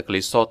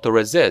automatically sought to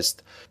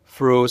resist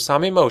through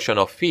some emotion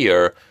of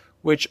fear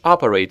which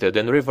operated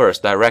in reverse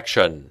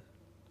direction.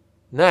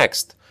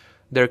 Next,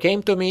 there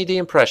came to me the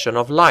impression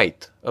of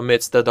light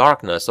amidst the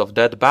darkness of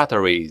dead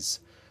batteries,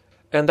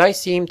 and I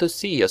seemed to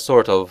see a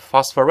sort of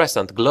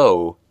phosphorescent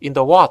glow in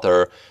the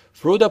water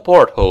through the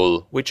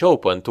porthole which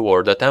opened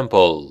toward the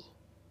temple.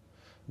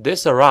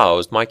 This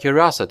aroused my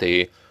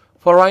curiosity,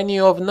 for I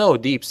knew of no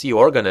deep-sea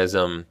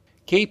organism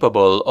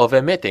capable of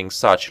emitting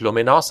such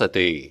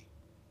luminosity.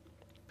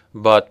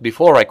 But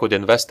before I could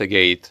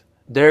investigate,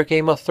 there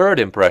came a third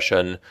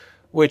impression,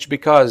 which,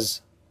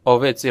 because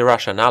of its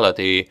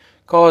irrationality,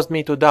 caused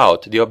me to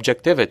doubt the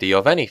objectivity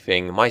of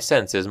anything my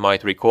senses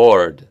might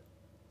record.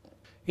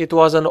 It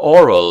was an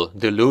aural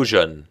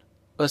delusion,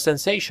 a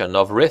sensation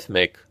of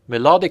rhythmic,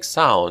 melodic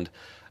sound,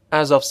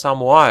 as of some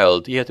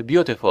wild yet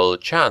beautiful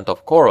chant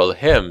of choral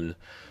hymn,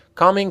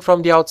 coming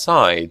from the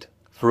outside,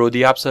 through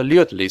the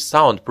absolutely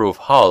soundproof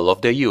hull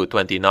of the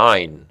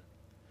U-29.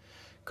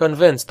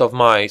 Convinced of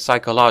my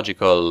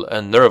psychological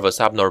and nervous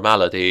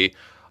abnormality,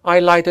 I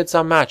lighted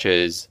some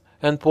matches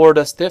and poured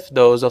a stiff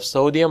dose of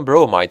sodium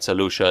bromide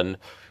solution,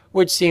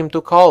 which seemed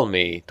to calm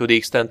me to the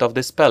extent of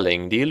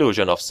dispelling the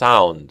illusion of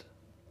sound.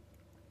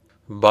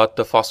 But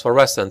the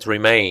phosphorescence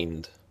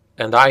remained,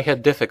 and I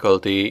had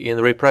difficulty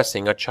in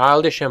repressing a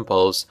childish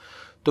impulse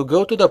to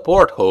go to the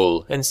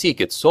porthole and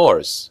seek its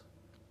source.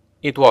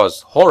 It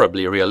was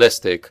horribly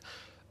realistic,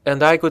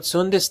 and I could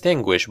soon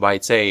distinguish by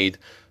its aid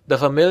the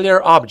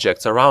familiar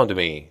objects around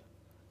me,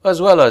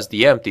 as well as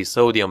the empty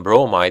sodium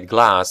bromide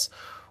glass,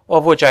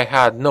 of which I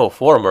had no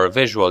former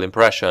visual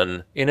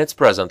impression in its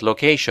present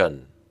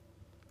location.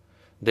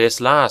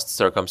 This last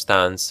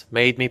circumstance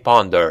made me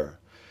ponder,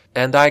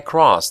 and I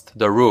crossed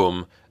the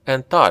room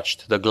and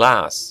touched the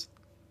glass.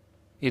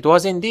 It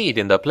was indeed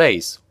in the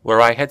place where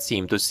I had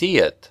seemed to see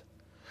it.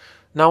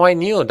 Now I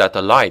knew that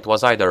the light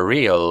was either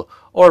real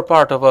or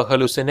part of a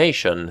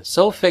hallucination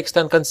so fixed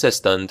and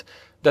consistent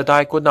that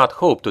I could not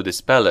hope to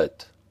dispel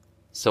it.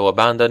 So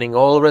abandoning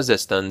all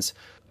resistance,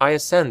 I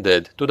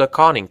ascended to the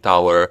conning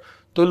tower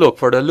to look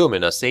for the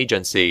luminous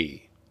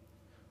agency.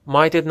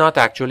 Might it not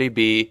actually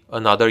be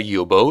another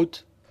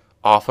U-boat,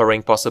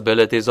 offering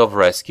possibilities of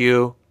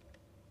rescue?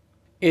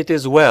 It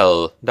is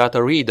well that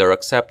a reader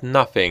accept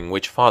nothing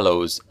which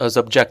follows as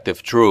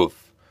objective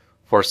truth,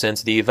 for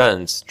since the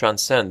events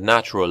transcend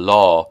natural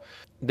law,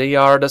 they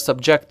are the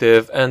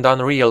subjective and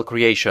unreal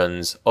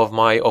creations of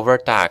my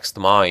overtaxed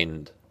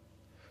mind.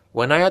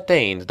 When I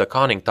attained the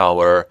conning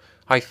tower,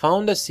 I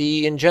found the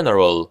sea in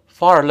general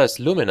far less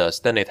luminous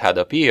than it had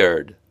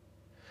appeared.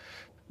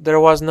 There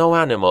was no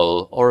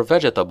animal or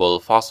vegetable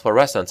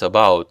phosphorescence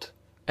about,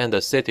 and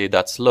the city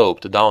that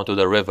sloped down to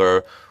the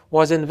river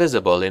was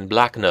invisible in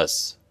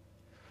blackness.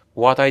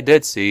 What I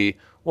did see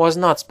was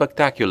not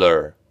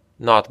spectacular,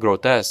 not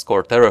grotesque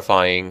or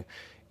terrifying,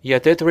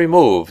 yet it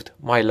removed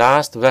my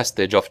last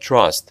vestige of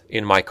trust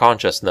in my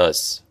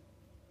consciousness.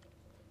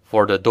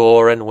 For the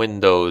door and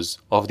windows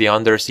of the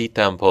undersea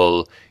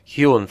temple,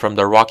 hewn from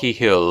the rocky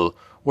hill,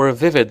 were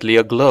vividly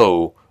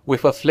aglow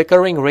with a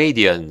flickering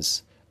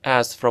radiance,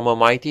 as from a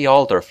mighty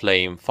altar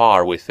flame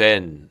far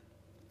within.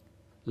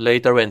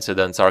 Later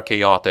incidents are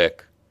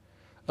chaotic.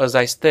 As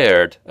I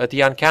stared at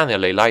the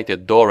uncannily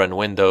lighted door and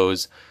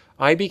windows,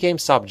 I became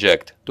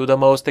subject to the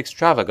most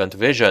extravagant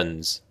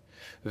visions.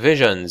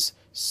 Visions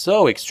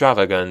so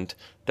extravagant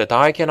that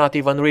I cannot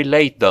even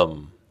relate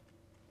them.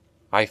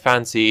 I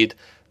fancied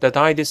that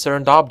I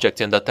discerned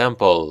objects in the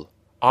temple,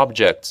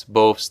 objects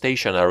both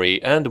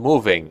stationary and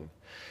moving,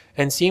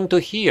 and seemed to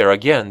hear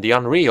again the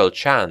unreal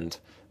chant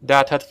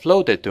that had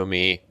floated to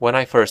me when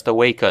I first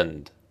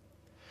awakened.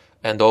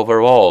 And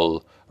over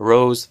all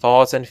rose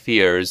thoughts and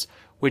fears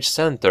which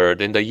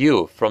centered in the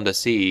youth from the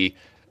sea,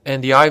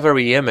 and the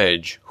ivory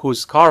image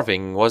whose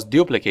carving was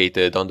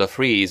duplicated on the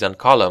frieze and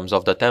columns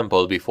of the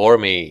temple before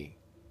me.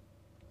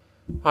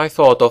 I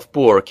thought of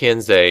poor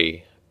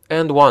Kinsey,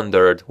 and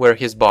wondered where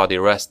his body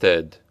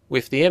rested,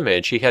 with the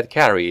image he had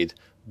carried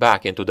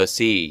back into the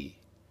sea.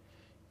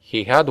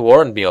 He had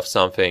warned me of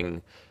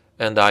something,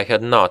 and I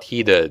had not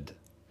heeded.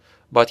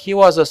 But he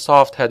was a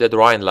soft-headed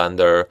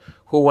Rhinelander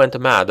who went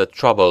mad at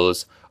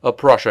troubles a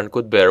Prussian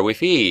could bear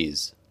with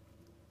ease.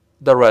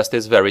 The rest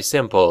is very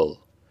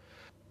simple.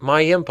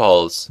 My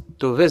impulse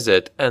to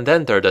visit and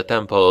enter the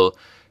temple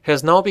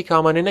has now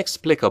become an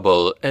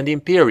inexplicable and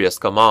imperious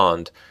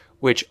command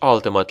which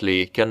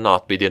ultimately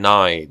cannot be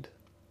denied.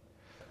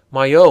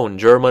 My own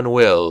German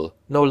will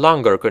no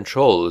longer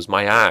controls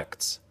my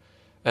acts,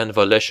 and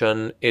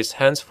volition is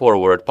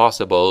henceforward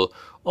possible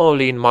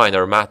only in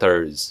minor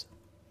matters.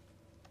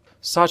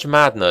 Such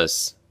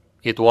madness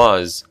it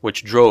was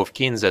which drove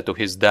Kinsey to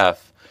his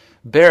death,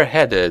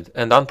 bareheaded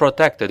and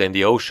unprotected in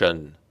the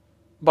ocean.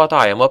 But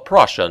I am a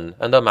Prussian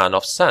and a man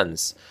of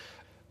sense,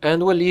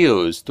 and will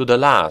use to the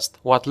last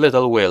what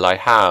little will I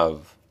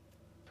have.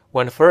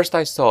 When first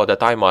I saw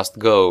that I must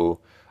go,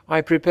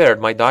 I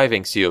prepared my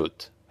diving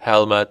suit,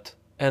 helmet,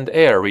 and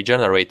air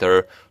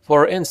regenerator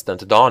for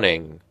instant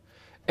donning,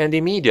 and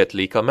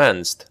immediately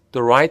commenced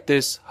to write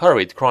this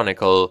hurried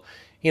chronicle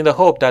in the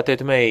hope that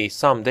it may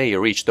some day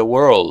reach the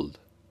world.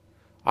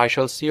 I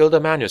shall seal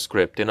the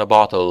manuscript in a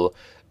bottle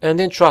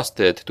and entrust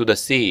it to the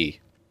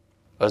sea,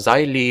 as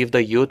I leave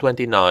the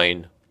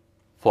U-29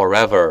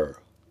 forever.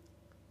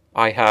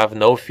 I have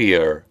no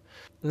fear,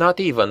 not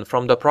even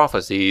from the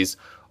prophecies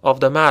of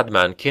the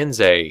madman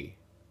Kinsey.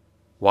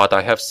 What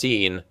I have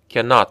seen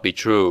cannot be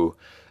true,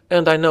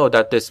 and I know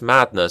that this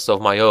madness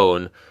of my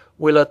own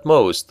will at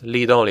most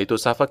lead only to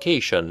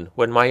suffocation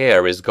when my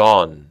air is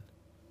gone.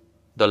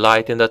 The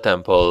light in the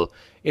temple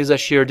is a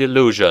sheer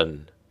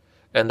delusion,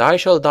 and I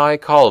shall die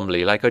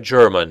calmly like a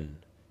German,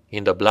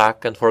 in the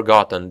black and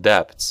forgotten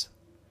depths.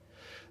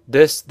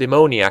 This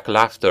demoniac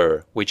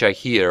laughter, which I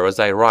hear as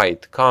I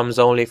write, comes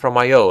only from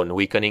my own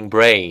weakening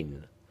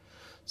brain.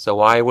 So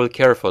I will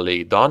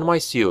carefully don my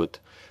suit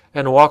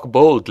and walk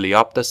boldly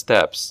up the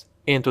steps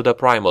into the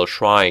primal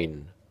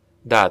shrine,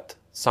 that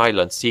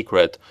silent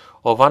secret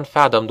of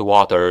unfathomed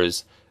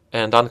waters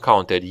and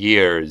uncounted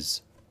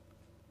years.